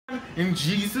And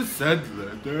Jesus said,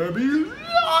 let there be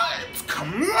light.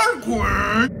 Come on, Queen.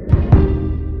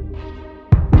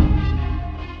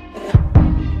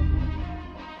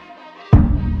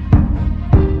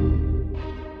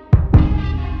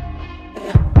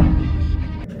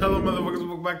 Hello motherfuckers,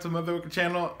 welcome back to the motherfucking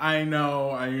channel. I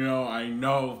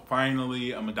know,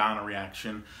 finally a Madonna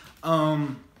reaction.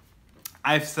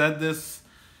 I've said this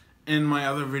in my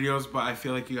other videos, but I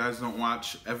feel like you guys don't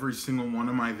watch every single one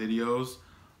of my videos.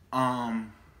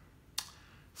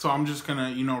 So I'm just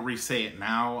gonna, re-say it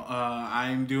now.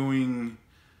 I'm doing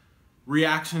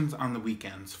reactions on the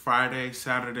weekends. Friday,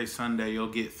 Saturday, Sunday,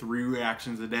 you'll get 3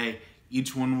 reactions a day.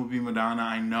 Each one will be Madonna.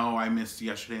 I know I missed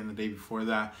yesterday and the day before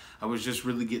that. I was just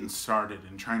really getting started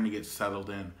and trying to get settled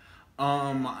in.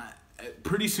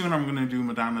 Pretty soon I'm gonna do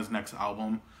Madonna's next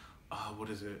album. What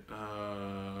is it?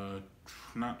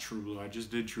 Not True Blue. I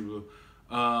just did True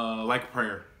Blue. Like a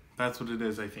Prayer. That's what it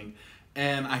is, I think.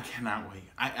 And I cannot wait.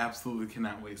 I absolutely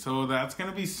cannot wait. So that's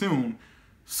gonna be soon.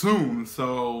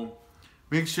 So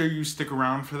make sure you stick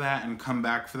around for that and come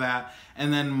back for that.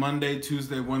 And then Monday,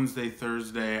 Tuesday, Wednesday,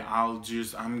 Thursday,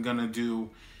 I'm gonna do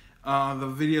the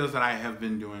videos that I have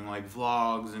been doing, like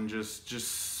vlogs and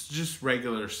just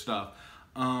regular stuff.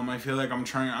 I feel like I'm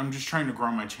just trying to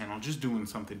grow my channel, just doing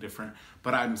something different,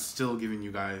 but I'm still giving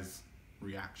you guys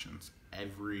reactions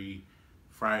every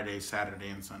Friday, Saturday,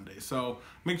 and Sunday. So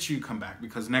make sure you come back,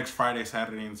 because next Friday,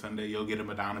 Saturday, and Sunday, you'll get a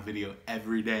Madonna video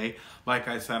every day. Like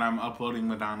I said, I'm uploading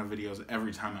Madonna videos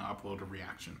every time I upload a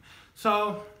reaction.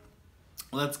 So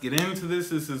let's get into this.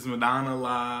 This is Madonna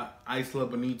Isla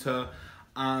Bonita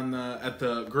at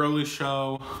the Girlie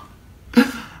show.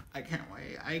 I can't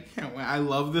wait. I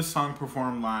love this song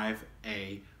performed live.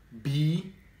 A.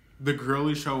 B. The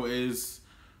Girlie show is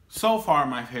so far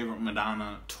my favorite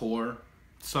Madonna tour.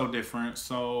 So different,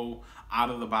 so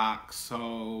out of the box,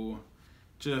 so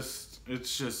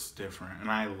it's just different,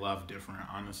 and I love different,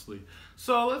 honestly.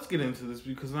 So let's get into this,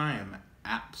 because I am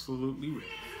absolutely ready.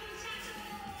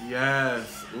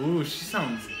 Yes. Ooh, she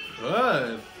sounds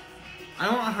good.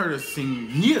 I want her to sing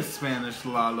me a Spanish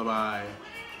lullaby.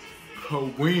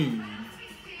 Queen.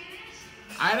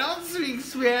 I don't speak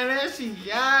Spanish.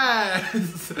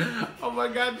 Yes. Oh my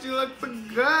God, she looks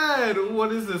good.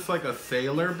 What is this, like a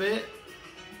sailor bit?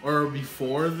 Or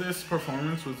before this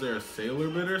performance, was there a sailor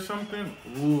bit or something?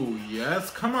 Ooh,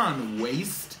 yes. Come on,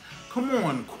 waist. Come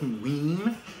on,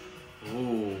 queen.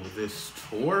 Ooh, this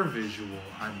tour visual.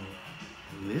 I'm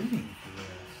living for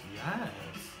this. Yes.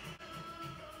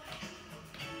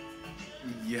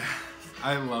 Yes.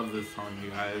 I love this song,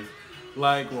 you guys.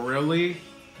 Like, really?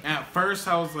 At first,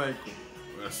 I was like,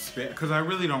 because I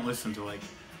really don't listen to, like,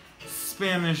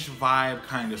 Spanish vibe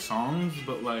kind of songs,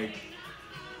 but, like,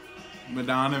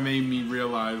 Madonna made me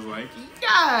realize, like,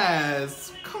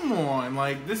 yes, come on,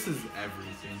 like, this is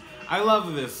everything. I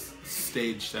love this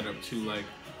stage setup too. Like,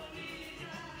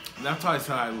 that's why I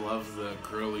said I love the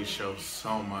Girlie show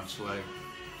so much. Like,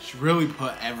 she really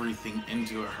put everything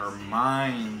into it, her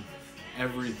mind,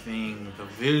 everything, the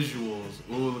visuals.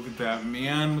 Ooh, look at that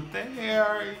man with the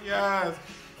hair. Yes,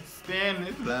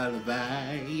 Spanish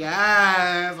lullaby.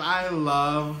 Yes, I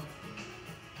love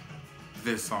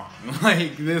this song.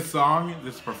 Like, this song,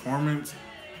 this performance,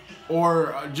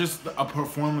 or just a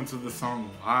performance of the song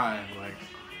live. Like,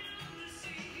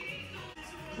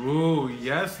 ooh,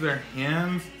 yes, their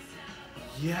hands,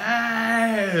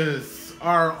 yes,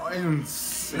 are in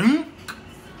sync.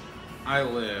 I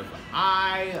live.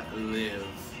 I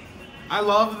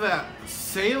love that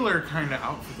sailor kind of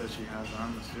outfit that she has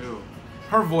on too.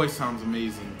 Her voice sounds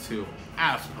amazing too,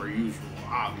 as per usual,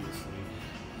 obviously.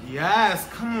 Yes,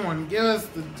 come on, give us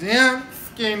the dance,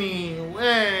 skinny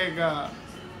wig.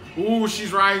 Ooh,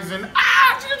 she's rising.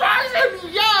 Ah, she's rising.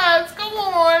 Yes, come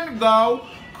on, go.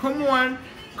 Come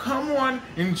on.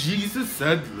 And Jesus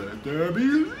said, let there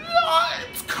be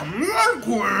light. Come on,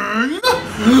 queen.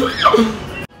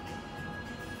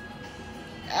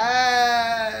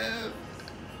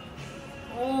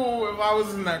 Ooh, if I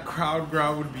was in that crowd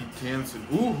would be dancing.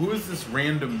 Ooh, who is this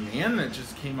random man that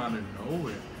just came out of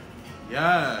nowhere?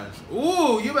 Yes.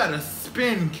 Ooh, you better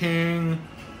spin, king.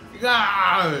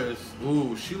 Yes.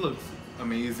 Ooh, she looks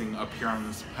amazing up here on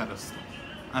this pedestal.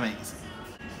 Amazing.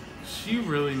 She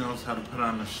really knows how to put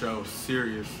on a show,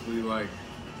 seriously, like,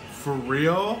 for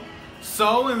real.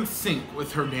 So in sync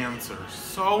with her dancers.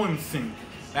 So in sync.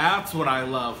 That's what I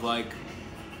love. Like,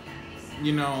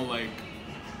 like,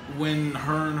 when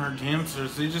her and her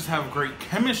dancers, they just have great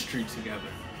chemistry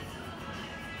together.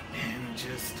 And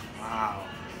just, wow.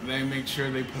 They make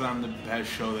sure they put on the best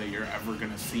show that you're ever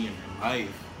gonna see in your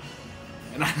life.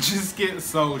 And I just get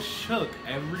so shook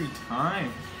every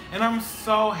time. And I'm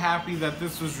so happy that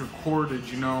this was recorded,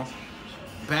 you know,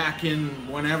 back in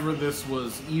whenever this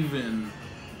was even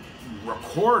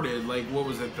recorded. Like, what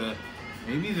was it,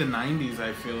 maybe the 90s,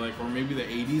 I feel like, or maybe the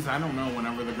 80s, I don't know,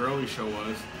 whenever the Girlie show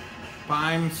was. But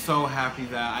I'm so happy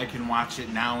that I can watch it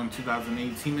now in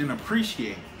 2018 and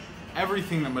appreciate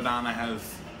everything that Madonna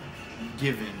has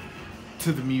given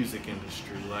to the music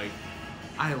industry. Like,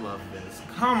 I love this.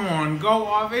 Come on, go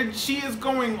off. And she is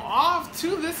going off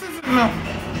too. This isn't no.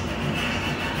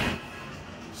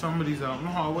 Somebody's out in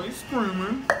the hallway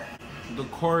screaming. The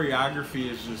choreography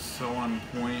is just so on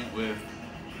point with,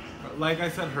 like I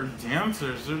said, her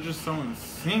dancers, they're just so in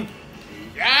sync.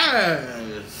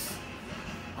 Yes!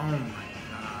 Oh my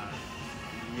god.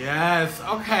 Yes.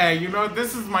 Okay, you know,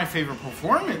 this is my favorite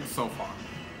performance so far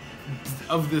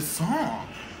of this song.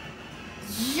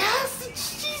 Yes!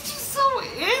 She's just so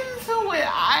into it.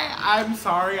 I'm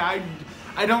sorry, I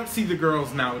don't see the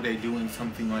girls nowadays doing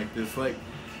something like this. Like,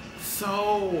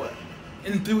 so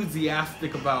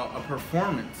enthusiastic about a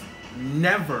performance.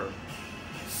 Never.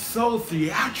 So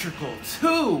theatrical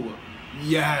too.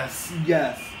 Yes,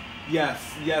 yes, yes,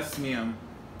 yes, ma'am.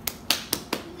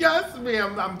 Yes,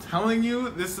 ma'am. I'm telling you,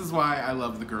 this is why I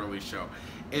love the Girlie show.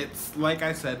 It's, like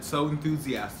I said, so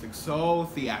enthusiastic, so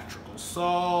theatrical,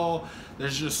 so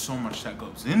there's just so much that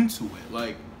goes into it.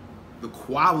 Like, the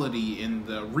quality and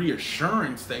the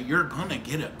reassurance that you're gonna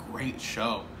get a great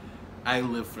show. I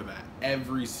live for that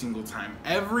every single time.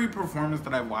 Every performance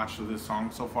that I've watched of this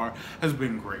song so far has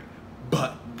been great,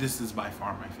 but this is by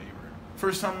far my favorite.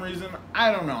 For some reason,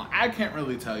 I don't know. I can't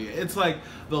really tell you. It's like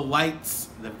the lights,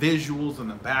 the visuals in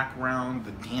the background,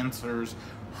 the dancers,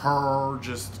 her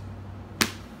just...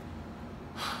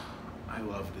 I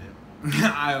loved it.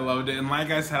 I loved it. And like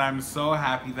I said, I'm so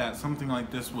happy that something like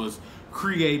this was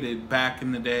created back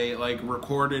in the day, like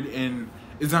recorded and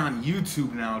is on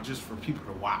YouTube now just for people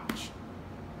to watch.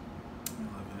 I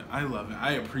love it. I love it.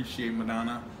 I appreciate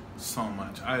Madonna so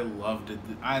much. I loved it.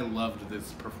 I loved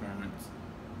this performance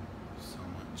so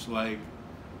much. Like,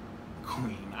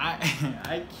 queen.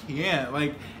 I can't.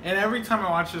 Like, and every time I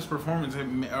watch this performance,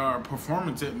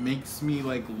 it makes me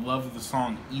like love the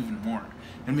song even more.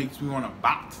 It makes me want to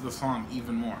bop to the song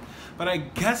even more. But I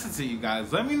guess it's it, you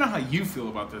guys. Let me know how you feel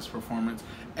about this performance.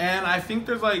 And I think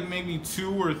there's like maybe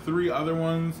 2 or 3 other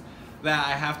ones that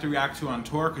I have to react to on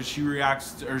tour, because she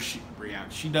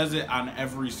does it on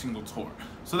every single tour.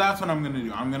 So that's what I'm gonna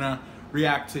do. I'm gonna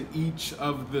react to each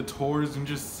of the tours and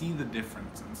just see the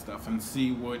difference and stuff, and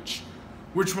see which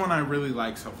one I really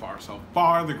like so far. So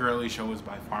far, the Girlie show is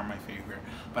by far my favorite.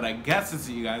 But I guess it's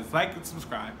it, you guys. Like and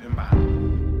subscribe, and bye.